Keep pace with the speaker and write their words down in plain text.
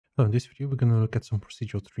So in this video, we're going to look at some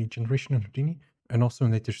procedural tree generation in Houdini, and also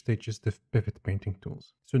in later stages, the pivot painting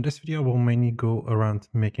tools. So in this video, we'll mainly go around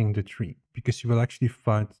making the tree, because you will actually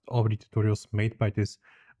find already tutorials made by this,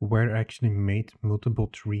 where I actually made multiple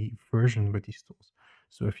tree versions with these tools.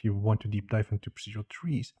 So if you want to deep dive into procedural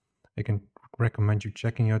trees, I can recommend you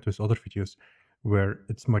checking out those other videos where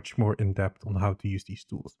it's much more in depth on how to use these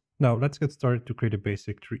tools. Now let's get started to create a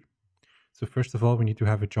basic tree. So first of all, we need to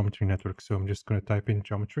have a geometry network. So I'm just going to type in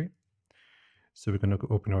geometry. So we're going to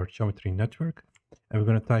open our geometry network and we're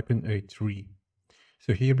going to type in a tree.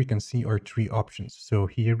 So here we can see our tree options. So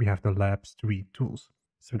here we have the labs tree tools.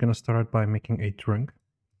 So we're going to start by making a trunk.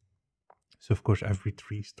 So of course, every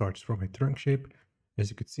tree starts from a trunk shape. As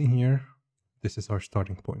you can see here, this is our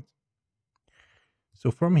starting point.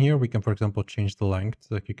 So from here, we can, for example, change the length.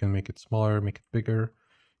 Like you can make it smaller, make it bigger.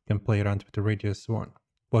 You can play around with the radius, so on.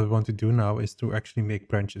 What we want to do now is to actually make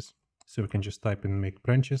branches. So we can just type in make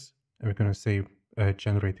branches and we're going to say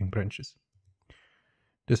generating branches.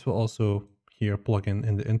 This will also here plug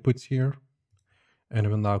in the inputs here, and it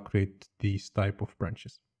will now create these type of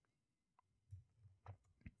branches.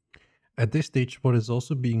 At this stage, what is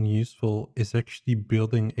also being useful is actually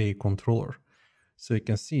building a controller. So you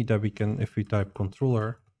can see that we can, if we type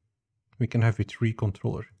controller, we can have a tree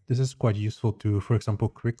controller. This is quite useful to, for example,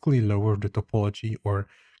 quickly lower the topology or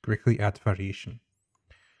quickly add variation.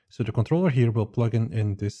 So the controller here will plug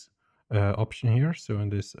in this option here. So in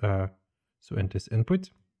this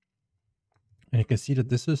input, and you can see that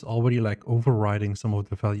this is already like overriding some of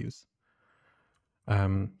the values.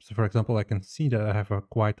 So for example, I can see that I have a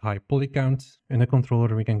quite high poly count in the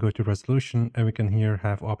controller. We can go to resolution and we can here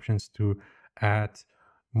have options to add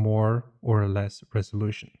more or less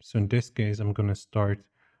resolution. So in this case, I'm going to start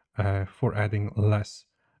for adding less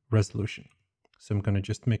resolution. So I'm going to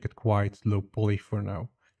just make it quite low poly for now,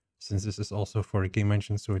 since this is also for a game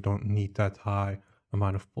engine, so we don't need that high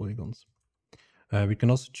amount of polygons. We can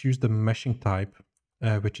also choose the meshing type,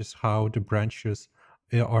 which is how the branches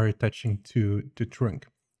are attaching to the trunk.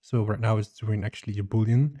 So right now it's doing actually a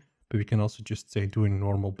Boolean, but we can also just say doing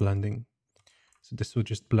normal blending. So this will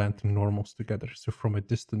just blend the normals together. So from a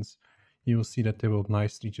distance, you will see that they will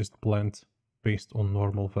nicely just blend based on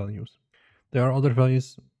normal values. There are other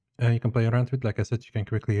values you can play around with. Like I said, you can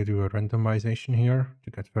quickly do a randomization here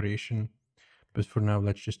to get variation. But for now,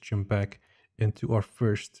 let's just jump back into our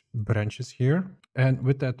first branches here. And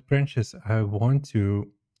with that branches, I want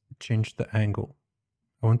to change the angle.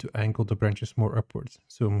 I want to angle the branches more upwards.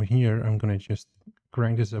 So here, I'm going to just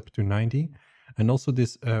crank this up to 90. And also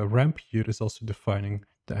this ramp here is also defining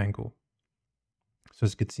the angle. So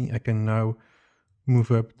as you can see, I can now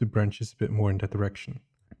move up the branches a bit more in that direction.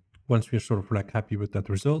 Once we're sort of like happy with that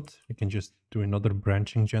result, we can just do another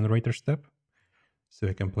branching generator step. So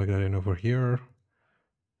I can plug that in over here,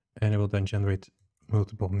 and it will then generate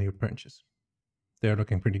multiple new branches. They're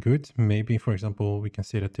looking pretty good. Maybe, for example, we can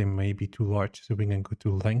say that they may be too large. So we can go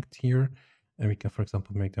to length here, and we can, for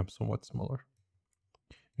example, make them somewhat smaller.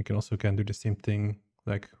 We can also do the same thing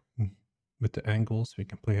like with the angles. We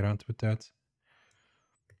can play around with that.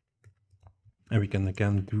 And we can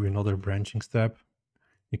again do another branching step.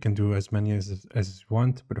 You can do as many as you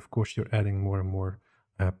want, but of course you're adding more and more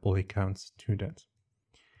poly counts to that.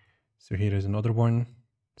 So here is another one.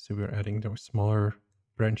 So we're adding those smaller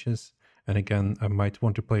branches. And again, I might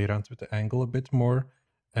want to play around with the angle a bit more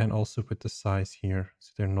and also with the size here,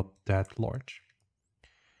 so they're not that large.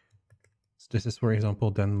 So this is, for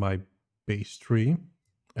example, then my base tree.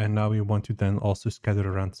 And now we want to then also scatter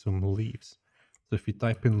around some leaves. So if you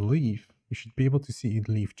type in leaf, you should be able to see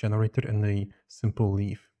a leaf generator and a simple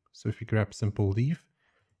leaf. So if you grab simple leaf,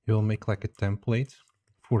 it will make like a template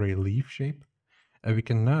for a leaf shape. And we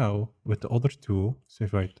can now, with the other tool, so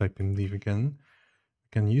if I type in leaf again, we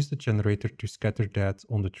can use the generator to scatter that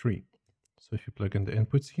on the tree. So if you plug in the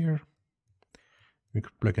inputs here, we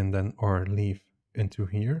could plug in then our leaf into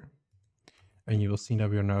here. And you will see that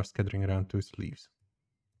we are now scattering around those leaves.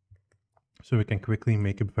 So we can quickly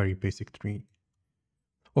make a very basic tree.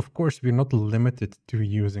 Of course, we're not limited to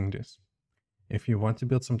using this. If you want to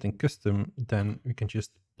build something custom, then we can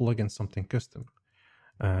just plug in something custom.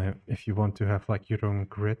 If you want to have like your own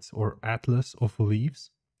grid or atlas of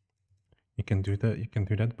leaves, you can do that. You can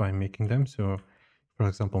do that by making them. So for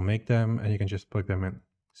example, make them and you can just plug them in.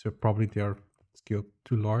 So probably they are scaled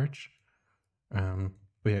too large.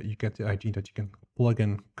 But yeah, you get the idea that you can plug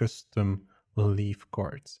in custom leaf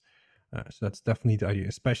cards. So that's definitely the idea,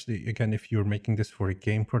 especially again, if you're making this for a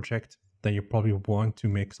game project, then you probably want to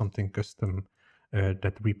make something custom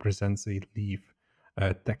that represents a leaf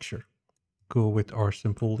texture. Go with our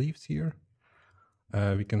simple leaves here.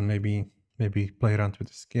 We can maybe maybe play around with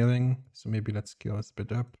the scaling. So maybe let's scale this a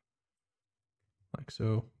bit up, like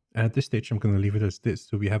so. And at this stage, I'm going to leave it as this.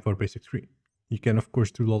 So we have our basic tree. You can, of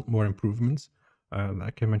course, do a lot more improvements.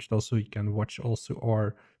 Like I mentioned also, you can watch also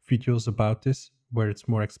our videos about this, where it's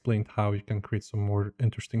more explained how you can create some more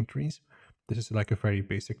interesting trees. This is like a very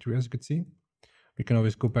basic tree, as you can see. We can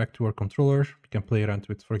always go back to our controller. We can play around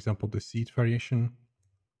with, for example, the seed variation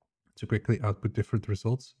to quickly output different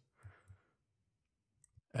results.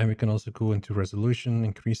 And we can also go into resolution,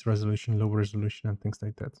 increase resolution, lower resolution, and things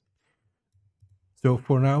like that. So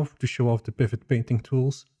for now, to show off the pivot painting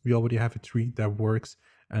tools, we already have a tree that works,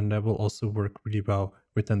 and that will also work really well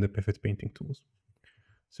within the pivot painting tools.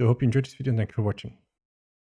 So I hope you enjoyed this video, and thank you for watching.